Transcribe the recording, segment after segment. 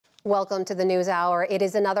Welcome to the News Hour. It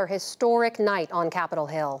is another historic night on Capitol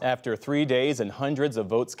Hill. After 3 days and hundreds of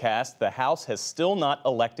votes cast, the House has still not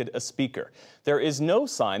elected a speaker. There is no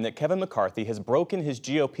sign that Kevin McCarthy has broken his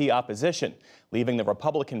GOP opposition, leaving the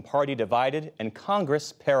Republican Party divided and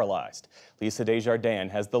Congress paralyzed. Lisa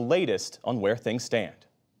Desjardins has the latest on where things stand.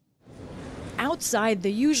 Outside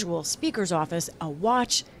the usual Speaker's office, a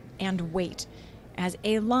watch and wait, as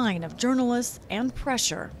a line of journalists and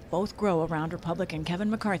pressure both grow around Republican Kevin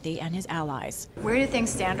McCarthy and his allies. Where do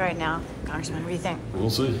things stand right now, Congressman? What do you think? We'll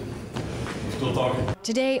see. Still talking.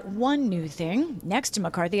 Today, one new thing next to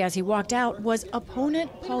McCarthy as he walked out was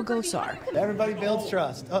opponent Paul Gosar. Everybody builds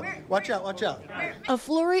trust. Oh, watch out, watch out. A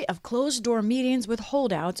flurry of closed-door meetings with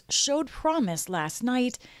holdouts showed promise last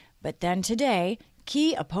night, but then today,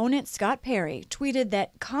 key opponent Scott Perry tweeted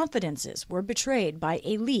that confidences were betrayed by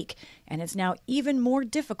a leak, and it's now even more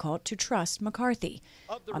difficult to trust McCarthy.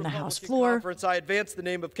 On the House floor, I advance the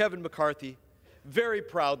name of Kevin McCarthy very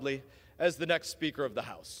proudly as the next Speaker of the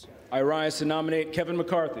House. I rise to nominate Kevin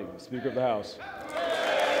McCarthy, Speaker of the House.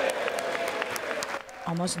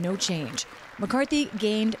 almost no change. McCarthy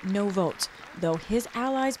gained no votes, though his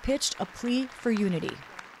allies pitched a plea for unity.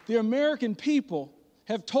 The American people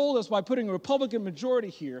have told us by putting a Republican majority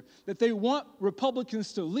here that they want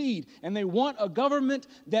Republicans to lead, and they want a government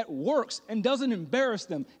that works and doesn't embarrass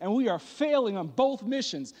them, and we are failing on both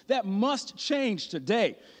missions. That must change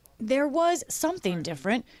today. There was something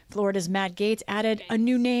different. Florida's Matt Gaetz added a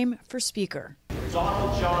new name for Speaker.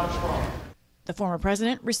 Donald John Trump. The former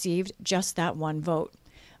president received just that one vote.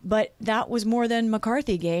 But that was more than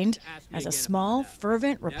McCarthy gained, as a small,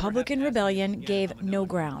 fervent Republican rebellion gave no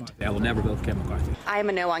ground. I will never vote for Kevin McCarthy. I am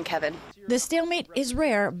a no on Kevin. The stalemate is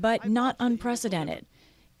rare, but not unprecedented.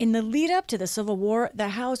 In the lead up to the Civil War, the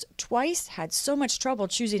House twice had so much trouble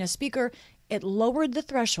choosing a speaker, it lowered the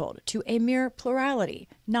threshold to a mere plurality,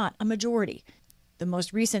 not a majority. The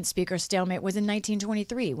most recent speaker stalemate was in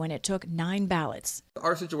 1923, when it took 9 ballots.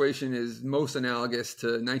 Our situation is most analogous to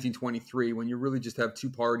 1923, when you really just have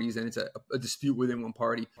two parties and it's a dispute within one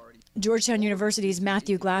party. Georgetown University's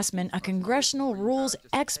Matthew Glassman, a congressional rules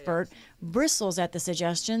expert, bristles at the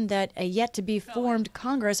suggestion that a yet-to-be-formed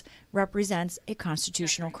Congress represents a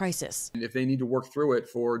constitutional crisis. And if they need to work through it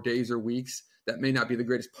for days or weeks, that may not be the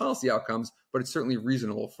greatest policy outcomes, but it's certainly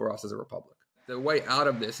reasonable for us as a republic. The way out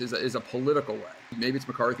of this is a political way. Maybe it's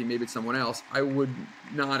McCarthy, maybe it's someone else. I would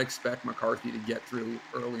not expect McCarthy to get through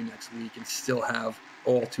early next week and still have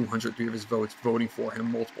all 203 of his votes voting for him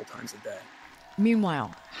multiple times a day.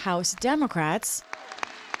 Meanwhile, House Democrats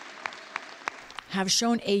have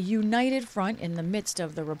shown a united front in the midst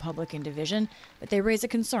of the Republican division, but they raise a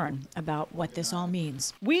concern about what this all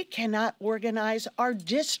means. We cannot organize our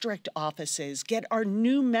district offices, get our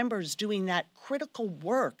new members doing that critical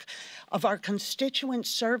work of our constituent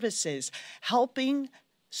services, helping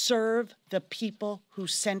serve the people who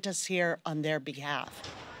sent us here on their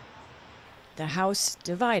behalf. The House,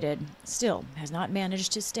 divided, still has not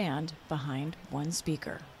managed to stand behind one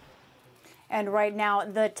speaker. And right now,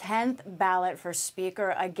 the 10th ballot for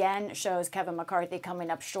Speaker again shows Kevin McCarthy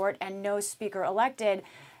coming up short and no Speaker elected.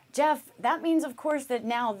 Jeff, that means, of course, that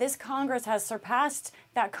now this Congress has surpassed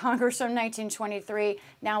that Congress from 1923,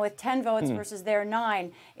 now with 10 votes versus their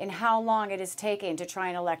 9, in how long it is taking to try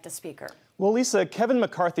and elect a Speaker. Well, Lisa, Kevin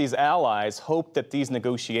McCarthy's allies hope that these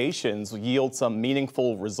negotiations will yield some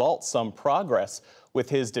meaningful results, some progress with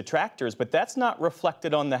his detractors, but that's not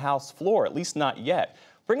reflected on the House floor, at least not yet.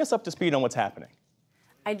 Bring us up to speed on what's happening.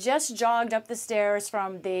 I just jogged up the stairs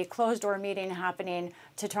from the closed-door meeting happening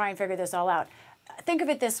to try and figure this all out. Think of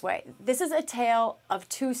it this way. This is a tale of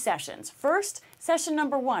 2 sessions. First, session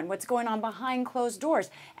number 1, what's going on behind closed doors.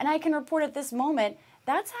 And I can report at this moment,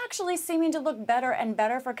 that's actually seeming to look better and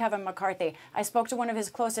better for Kevin McCarthy. I spoke to one of his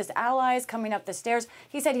closest allies coming up the stairs.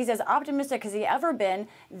 He said he's as optimistic as he ever been.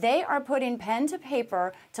 They are putting pen to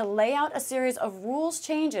paper to lay out a series of rules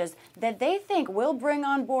changes that they think will bring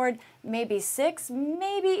on board maybe 6,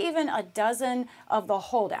 maybe even a dozen of the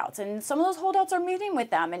holdouts. And some of those holdouts are meeting with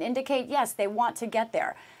them and indicate, yes, they want to get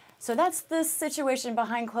there. So that's the situation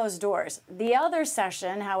behind closed doors. The other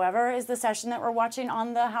session, however, is the session that we're watching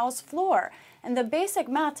on the House floor. And the basic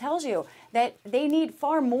math tells you that they need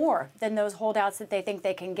far more than those holdouts that they think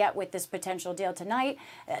they can get with this potential deal tonight.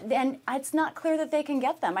 And it's not clear that they can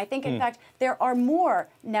get them. I think, in fact, there are more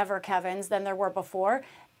never Kevins than there were before.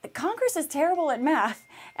 Congress is terrible at math,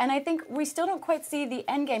 and I think we still don't quite see the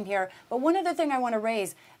end game here. But one other thing I want to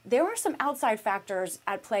raise, there are some outside factors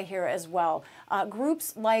at play here as well.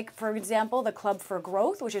 Groups like, for example, the Club for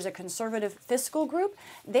Growth, which is a conservative fiscal group,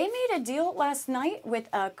 they made a deal last night with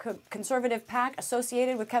a conservative PAC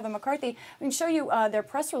associated with Kevin McCarthy. I can show you their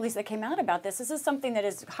press release that came out about this. This is something that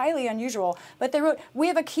is highly unusual, but they wrote, "We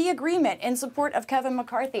have a key agreement in support of Kevin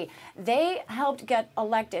McCarthy." They helped get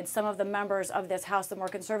elected some of the members of this House, the more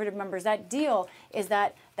conservative members. That deal is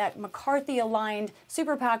that McCarthy-aligned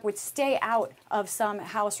super PAC would stay out of some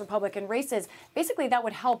House Republican races. Basically, that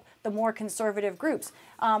would help the more conservative groups.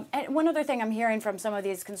 And one other thing I'm hearing from some of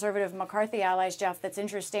these conservative McCarthy allies, Jeff, that's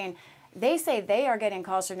interesting, they say they are getting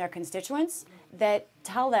calls from their constituents that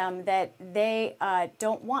tell them that they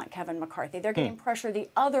don't want Kevin McCarthy. They're getting pressure the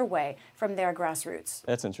other way from their grassroots.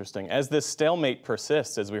 That's interesting. As this stalemate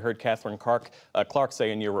persists, as we heard Catherine Clark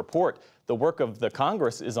say in your report, the work of the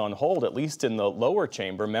Congress is on hold, at least in the lower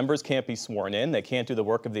chamber. Members can't be sworn in. They can't do the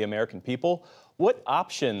work of the American people. What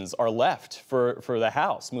options are left for the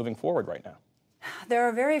House moving forward right now? There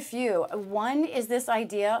are very few. One is this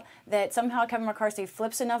idea that somehow Kevin McCarthy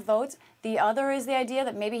flips enough votes. The other is the idea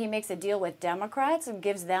that maybe he makes a deal with Democrats and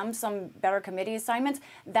gives them some better committee assignments.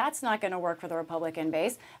 That's not going to work for the Republican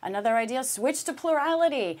base. Another idea, switch to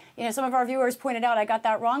plurality. You know, some of our viewers pointed out I got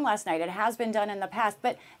that wrong last night. It has been done in the past,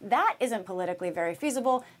 but that isn't politically very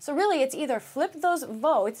feasible. So really, it's either flip those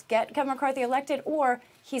votes, get Kevin McCarthy elected, or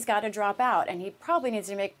he's got to drop out. And he probably needs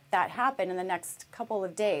to make that happen in the next couple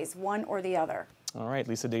of days, one or the other. All right,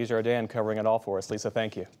 Lisa Desjardins covering it all for us. Lisa,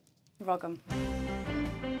 thank you. You're welcome.